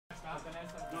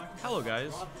Hello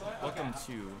guys, welcome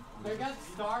to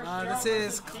this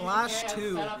is Clash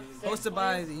 2, hosted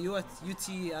by the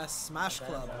UTSmash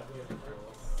Club.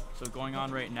 So going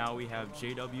on right now, we have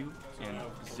JW and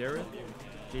Xerith.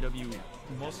 JW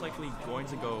most likely going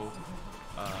to go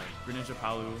Greninja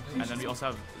Palu, and then we also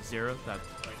have Xerith that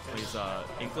plays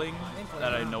Inkling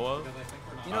that I know of.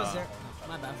 You know,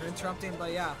 my bad for interrupting,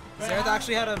 but yeah, Xerith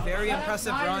actually had a very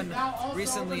impressive run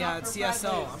recently at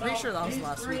CSO. I'm pretty sure that was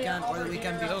last weekend or the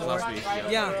weekend before. Last week,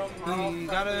 yeah, he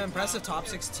got an impressive top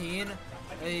 16.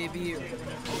 He beat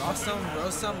Rosum,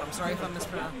 I'm sorry if I'm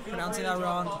mispronouncing that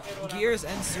wrong, Gears,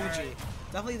 and Suji.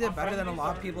 Definitely did better than a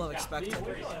lot of people have expected.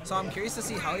 So I'm curious to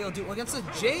see how he'll do against the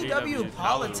JW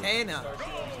Palutena.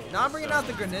 Now I'm bringing out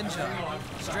the Greninja.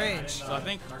 Strange. So I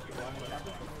think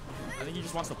he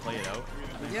just wants to play it out.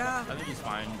 I think he's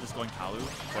fine just going Palu.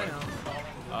 But,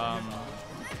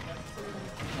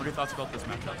 what are your thoughts about this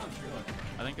matchup?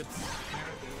 I think it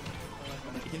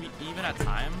can be even at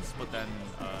times, but then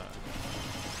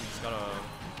you just gotta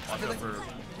watch out for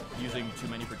using too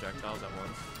many projectiles at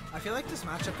once. I feel like this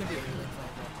matchup could be really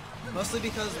fun. Mostly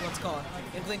because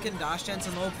Inkling can dash dance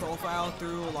and low profile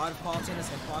through a lot of Palutena's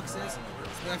hitboxes.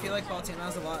 So I feel like Palutena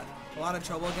has a lot of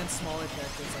trouble against smaller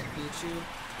characters like Pichu.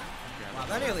 Wow,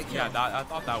 that nearly killed. Yeah, I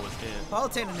thought that was it.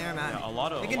 Palutena there, man. Yeah, a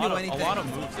lot of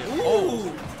moves. Ooh!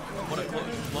 What a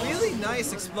close. Really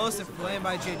nice explosive play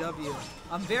by JW.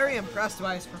 I'm very impressed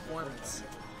by his performance.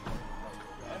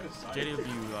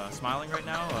 JW smiling right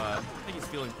now. I think he's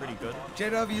feeling pretty good.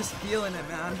 JW's feeling it,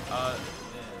 man.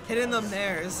 Hitting them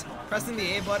nairs, pressing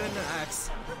the A button and X.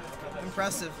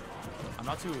 Impressive. I'm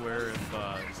not too aware if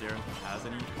Xerith has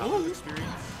any Palu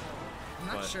experience. I'm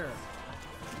not sure.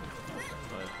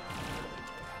 But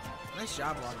nice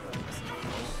job, Lock.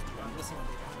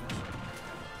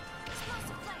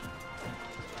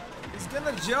 He's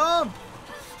gonna jump!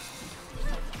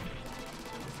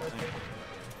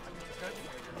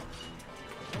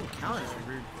 Oh, counter.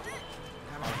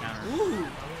 Ooh!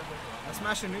 That's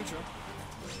smash and neutral.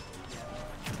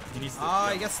 He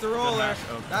gets the roller.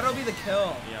 Okay. That'll be the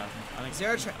kill. Yeah, I think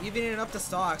Xerith evening up the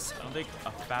stocks. I don't think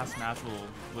a fast match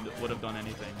would have done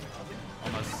anything.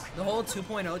 Unless the whole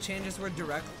 2.0 changes were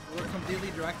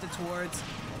completely directed towards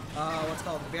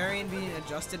Barrion being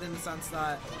adjusted in the sense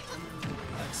that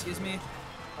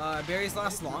berries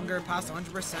last longer past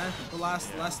 100%, but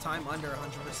last less time under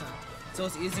 100%. So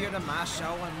it's easier to mash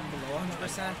out when below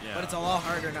 100%, but it's a lot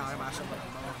harder now to mash out when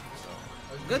below 100%.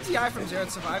 Good TI from Xerith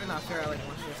surviving that fair at like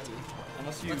 150.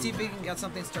 Let's see if he can get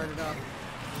something started up.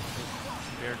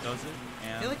 Bear does it,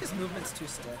 and I feel like his movement's too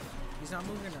stiff. He's not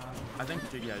moving now. I think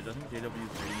JW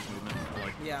reads movement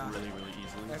like really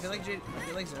easily. I feel like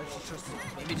Xerith should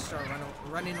maybe just start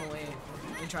running away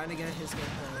and trying to get his game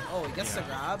play. Oh, he gets the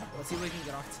grab. Let's see what he can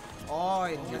get off. Oh,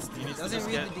 he doesn't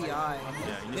read the DI.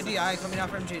 Good DI coming out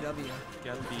from JW.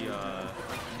 Get the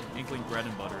Inkling bread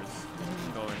and butters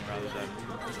going rather than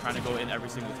just trying to go in every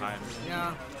single time.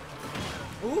 Yeah.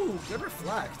 Ooh, good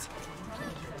reflect.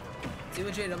 See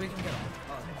what JW can get off.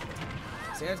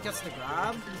 Xerith gets the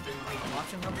grab.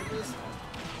 Watching how big it is.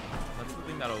 That's the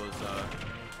thing that I was.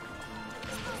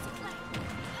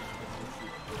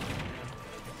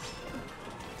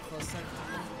 Close second.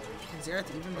 Can Xerith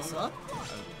even this up?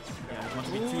 Yeah, he wants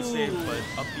to be too safe, but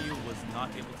up B was not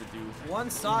able to do. One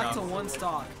stock to one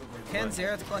stock. Can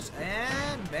Xerith clutch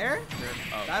and bear?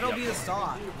 That'll be the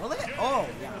stock. Will it? Oh,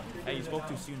 yeah. Hey, you spoke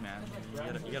too soon, man.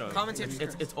 You gotta.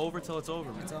 Commentate. It's over till it's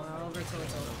over, man. It's over till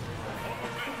it's over.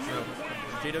 So,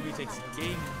 JW takes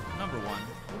game number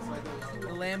 1.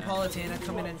 The Lamb Palutena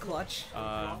coming in clutch.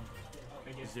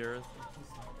 Xerith,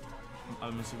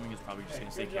 I'm assuming it's probably just going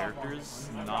to say characters,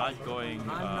 not going... I'm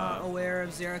not aware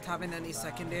of Xerith having any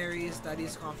secondaries that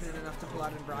he's confident enough to pull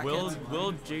out in brackets.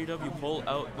 Will JW pull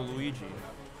out the Luigi?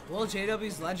 Will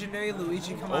JW's legendary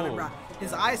Luigi come out in brackets?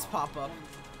 His eyes pop up.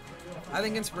 I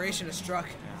think inspiration is struck.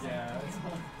 Yeah.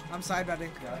 I'm side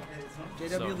betting.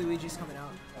 JW Luigi's coming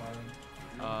out.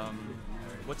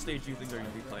 What stage do you think they're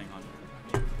going to be playing on?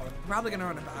 Probably going to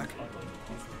run it back.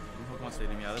 Pokemon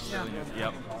Stadium, yeah, that's really new.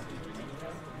 Yep.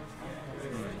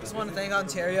 Just want to thank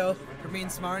Ontario for being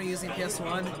smart and using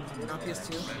PS1, not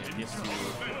PS2. Yeah, PS2.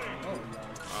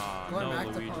 Going no back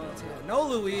Luigi. to Palutena. No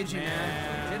Luigi,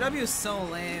 man. JW is so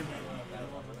lame.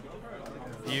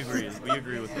 He agrees. We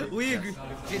agree with it. We agree.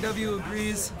 JW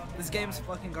agrees. This game's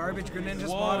fucking garbage.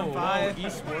 Greninja's bottom 5.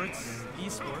 Esports.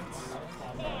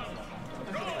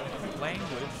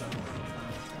 Language.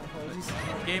 what was he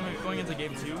saying? Going into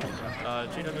game 2,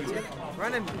 JW.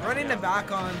 Running it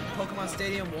back on Pokemon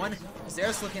Stadium 1.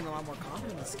 Xerith's looking a lot more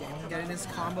confident in this game. Getting his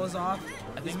combos off.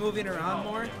 He's moving around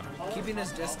more, keeping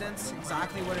his distance.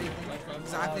 Exactly what he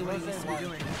needs to be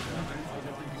doing.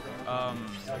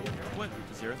 What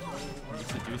Xerith needs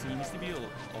to do is he needs to be a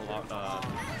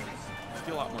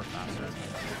lot more faster.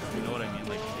 You know what I mean?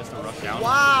 Like just to rush down.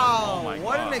 Wow! Oh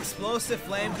What an explosive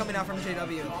flame coming out from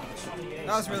JW.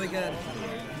 That was really good.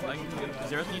 Like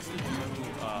Xerith needs to do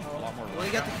a lot more. Will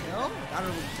he get the kill? That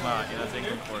would be yeah, that's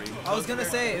Inkling for you. I was gonna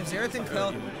say if Xerith didn't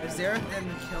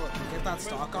get that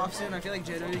stock off soon, I feel like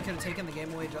JW could have taken the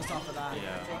game away just off of that.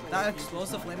 Yeah. That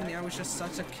explosive flame in the air was just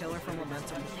such a killer for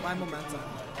momentum. Momentum.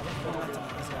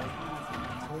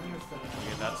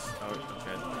 Okay, that's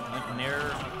okay. Like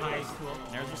Nair's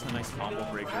just a nice combo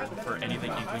breaker for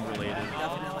anything Inkling related.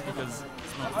 Definitely. Because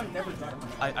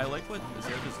I like what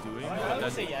Xerith is doing, but I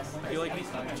feel like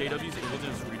JW is able to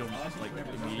just read him like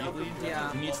immediately.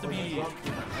 Yeah. He needs to be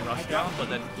rushed down, but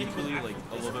then equally like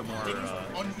a little bit more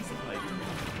like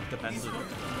defensive.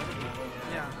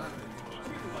 Yeah.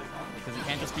 Because he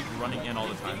can't just keep running in all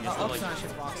the time. He has to like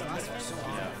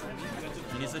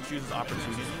he needs to choose his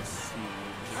opportunities.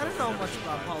 I don't know much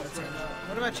about Palutena.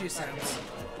 What about you, Sims?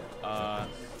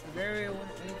 Very.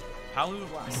 Palu,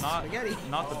 not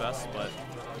the best, but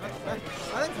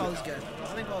I think Palu's good. I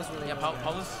think Palu's really good.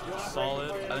 Palu's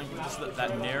solid. I think just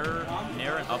that Nair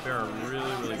and up air are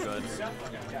really good.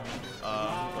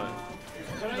 But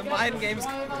the mind games,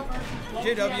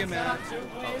 JW man.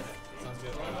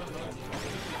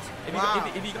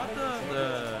 If he got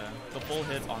the full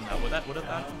hit on that, would that wouldn't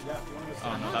have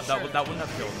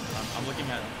killed. I'm looking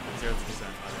at Xerith's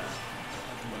percent.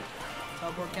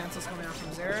 Teleport cancels coming out from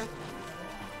Xerith.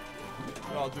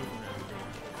 I'll do it.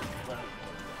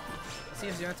 See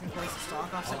if Xerith can place the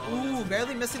stock off. Ooh,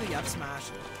 barely missing the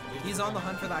UTSmash. He's on the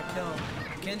hunt for that kill.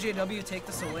 Can JW take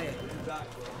this away?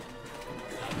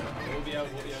 We'll be out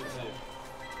too.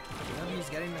 JW's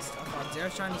getting this stuff off.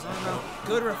 Xerith's trying to zone him out.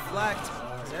 Good reflect.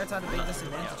 Xerith's had a big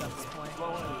disadvantage at this point.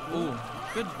 Ooh,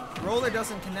 good. Roller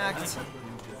doesn't connect.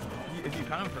 If you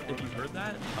heard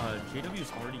that, JW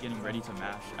is already getting ready to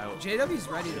mash out. JW's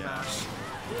ready to mash.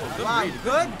 Good Wow, read.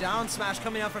 good down smash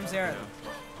coming out from Xerith.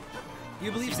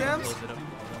 You believe, Sams?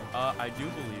 I do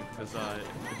believe, because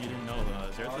if you didn't know,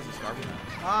 Xerith is a Scarper.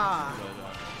 Ah. But,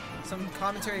 some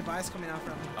commentary bias coming out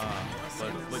from.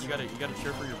 But you gotta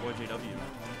cheer for your boy JW.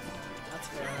 That's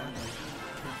fair.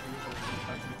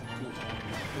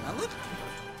 That looked.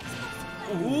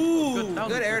 Ooh,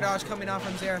 good air dodge coming out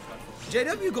from Xerith.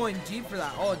 JW going deep for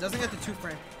that. Oh, it doesn't get the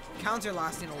 2-frame. Counter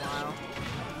lasting a while.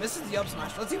 Misses the up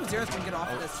smash. Let's see what Xerith can get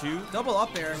off of this. Double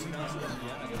up air.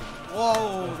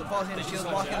 Whoa, the Palutena shield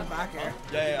blocking the back air.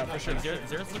 Yeah, for sure.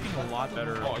 Xerith's looking a lot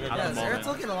better at the moment. Xerith's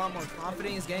looking a lot more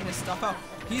confident. He's getting his stuff out.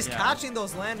 He's catching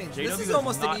those landings. JW this is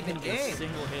almost an even not game. A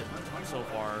single hit so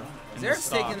far. Xerith's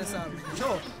taking this out.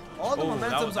 Control. All the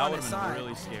momentum's on his side. That would have been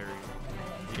really scary.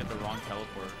 You get the wrong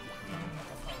teleport.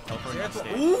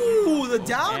 Ooh, the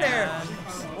down air.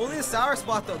 Only a sour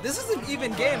spot though. This is an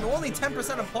even game. We're only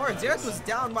 10% apart. Xerith was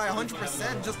down by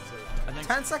 100% just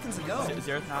 10 seconds ago.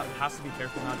 Xerith has to be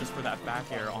careful now just for that back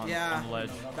air on the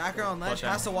ledge. Back air on ledge.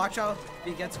 Has to watch out if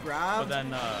he gets grabbed. But then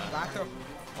back throw.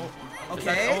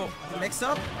 Okay. Mix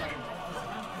up.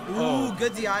 Ooh,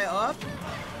 good DI up.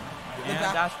 The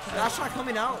dash shot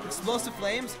coming out. Explosive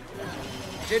flames.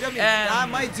 JW, that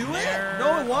might do it.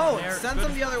 No, it won't. Sends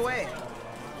him the other way.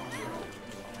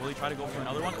 Will he try to go for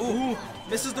another one? Ooh,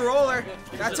 misses the roller.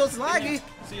 That tilt's laggy.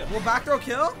 Will back throw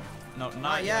kill? No,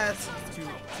 not yet. Too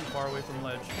far away from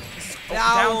ledge.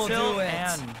 That will do it.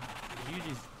 And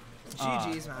GG's.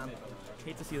 GG's, man.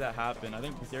 Hate to see that happen. I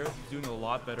think Xerith is doing a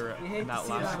lot better in that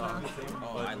last stock.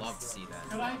 Oh, I love to see that.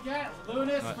 Could I get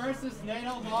Lunas versus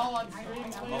NATO Ball on stream,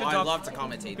 please? Oh, I'd love to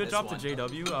commentate Good job to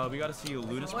JW. We got to see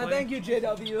Lunas play. Well, thank you,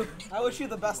 JW. I wish you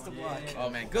the best of luck. Oh,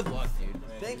 man. Good luck, dude.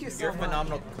 Thank you so much. You're a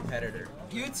phenomenal competitor.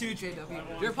 You too, JW.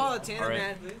 You're Palutena,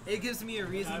 man. It gives me a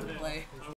reason to play.